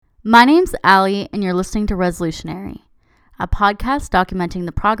My name's Allie, and you're listening to Resolutionary, a podcast documenting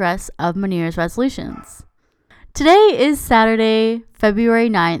the progress of my New Year's resolutions. Today is Saturday, February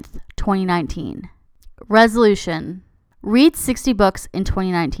 9th, 2019. Resolution: read 60 books in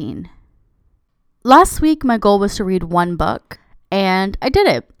 2019. Last week, my goal was to read one book, and I did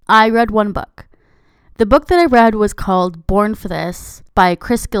it. I read one book. The book that I read was called Born for This by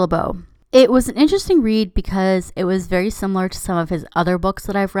Guillebeau. It was an interesting read because it was very similar to some of his other books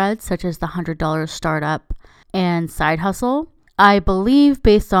that I've read, such as The $100 Startup and Side Hustle. I believe,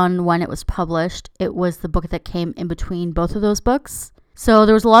 based on when it was published, it was the book that came in between both of those books. So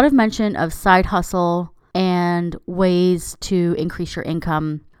there was a lot of mention of side hustle and ways to increase your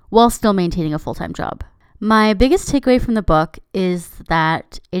income while still maintaining a full-time job. My biggest takeaway from the book is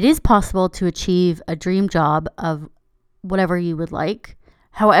that it is possible to achieve a dream job of whatever you would like.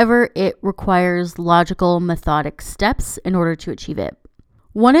 However, it requires logical, methodic steps in order to achieve it.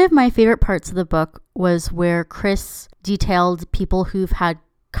 One of my favorite parts of the book was where Chris detailed people who've had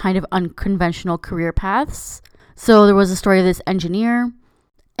kind of unconventional career paths. So there was a story of this engineer,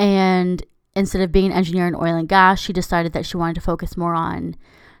 and instead of being an engineer in oil and gas, she decided that she wanted to focus more on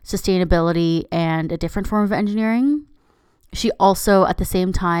sustainability and a different form of engineering. She also, at the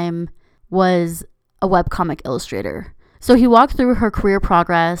same time, was a webcomic illustrator. So he walked through her career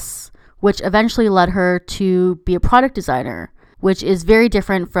progress, which eventually led her to be a product designer, which is very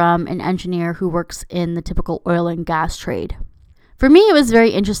different from an engineer who works in the typical oil and gas trade. For me, it was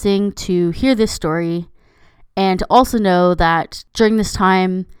very interesting to hear this story and to also know that during this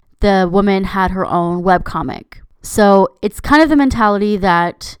time, the woman had her own webcomic. So it's kind of the mentality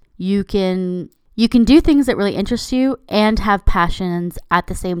that you can do things that really interest you and have passions at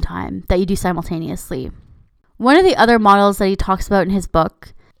the same time that you do simultaneously. One of the other models that he talks about in his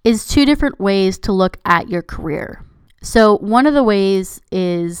book is 2 different ways to look at your career. So one of the ways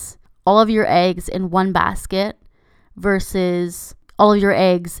is all of your eggs in one basket versus all of your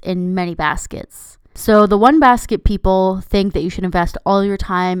eggs in many baskets. So the one basket people think that you should invest all of your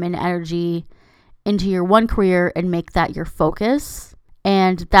time and energy into your one career and make that your focus.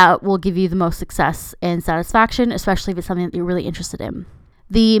 And that will give you the most success and satisfaction, especially if it's something that you're really interested in.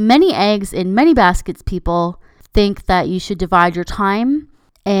 The many eggs in many baskets people think that you should divide your time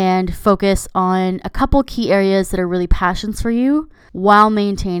and focus on a couple key areas that are really passions for you while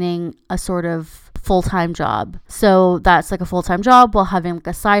maintaining a sort of full-time job. So that's like a full-time job while having like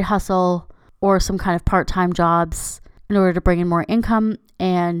a side hustle or some kind of part-time jobs in order to bring in more income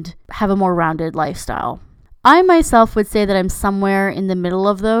and have a more rounded lifestyle. I myself would say that I'm somewhere in the middle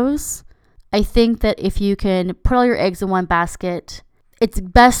of those. I think that if you can put all your eggs in one basket, it's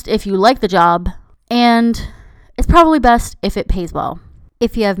best if you like the job, and it's probably best if it pays well.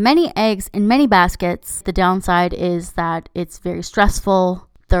 If you have many eggs in many baskets, the downside is that it's very stressful.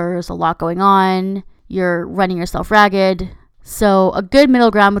 There's a lot going on. You're running yourself ragged. So a good middle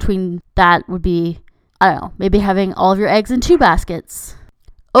ground between that would be, maybe having all of your eggs in 2 baskets.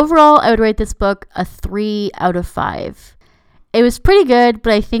 Overall, I would rate this book a 3 out of 5. It was pretty good,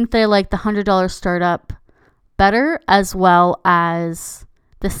 but I think that I like the $100 Startup better, as well as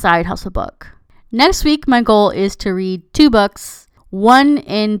the Side Hustle book. Next week, my goal is to read 2 books, 1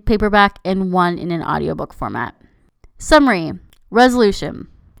 in paperback and 1 in an audiobook format. Summary: resolution: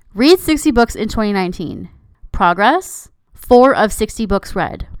 read 60 books in 2019. Progress: 4 of 60 books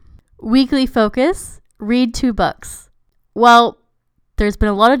read. Weekly focus: read 2 books. Well, there's been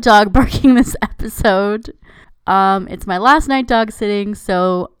a lot of dog barking this episode. It's my last night dog sitting,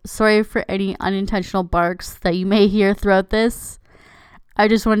 so sorry for any unintentional barks that you may hear throughout this. I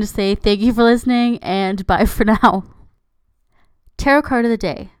just wanted to say thank you for listening and bye for now. Tarot card of the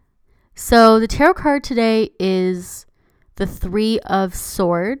day. So the tarot card today is the 3 of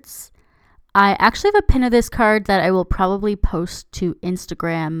Swords. I actually have a pin of this card that I will probably post to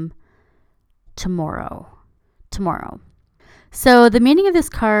Instagram tomorrow. So the meaning of this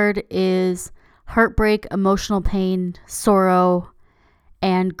card is heartbreak, emotional pain, sorrow,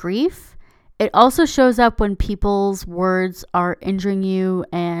 and grief. It also shows up when people's words are injuring you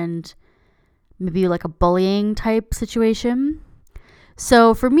and maybe like a bullying type situation.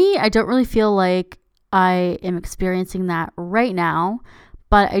 So for me, I don't really feel like I am experiencing that right now,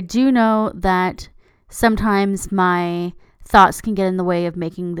 but I do know that sometimes my thoughts can get in the way of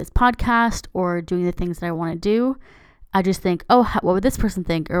making this podcast or doing the things that I want to do. I just think, what would this person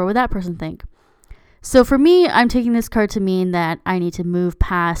think? Or what would that person think? So for me, I'm taking this card to mean that I need to move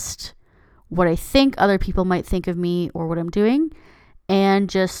past what I think other people might think of me or what I'm doing and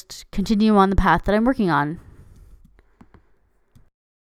just continue on the path that I'm working on.